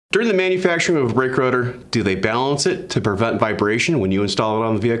During the manufacturing of a brake rotor, do they balance it to prevent vibration when you install it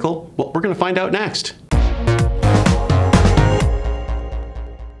on the vehicle? Well, we're going to find out next.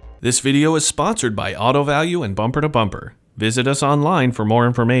 This video is sponsored by Auto Value and Bumper to Bumper. Visit us online for more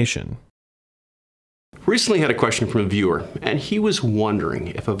information. Recently had a question from a viewer, and he was wondering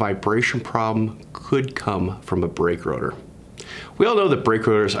if a vibration problem could come from a brake rotor. We all know that brake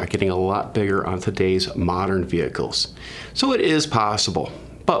rotors are getting a lot bigger on today's modern vehicles, so it is possible.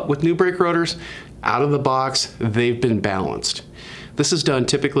 But with new brake rotors, out of the box, they've been balanced. This is done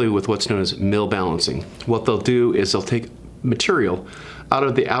typically with what's known as mill balancing. What they'll do is they'll take material out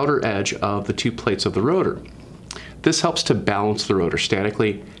of the outer edge of the two plates of the rotor. This helps to balance the rotor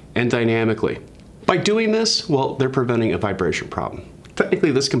statically and dynamically. By doing this, well, they're preventing a vibration problem.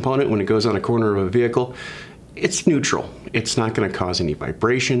 Technically, this component, when it goes on a corner of a vehicle, it's neutral. It's not going to cause any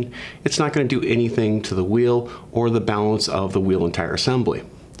vibration. It's not going to do anything to the wheel or the balance of the wheel and tire assembly.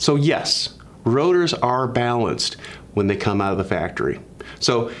 So yes, rotors are balanced when they come out of the factory.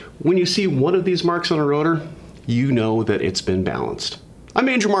 So when you see one of these marks on a rotor, you know that it's been balanced. I'm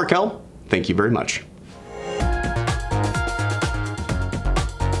Andrew Markel. Thank you very much.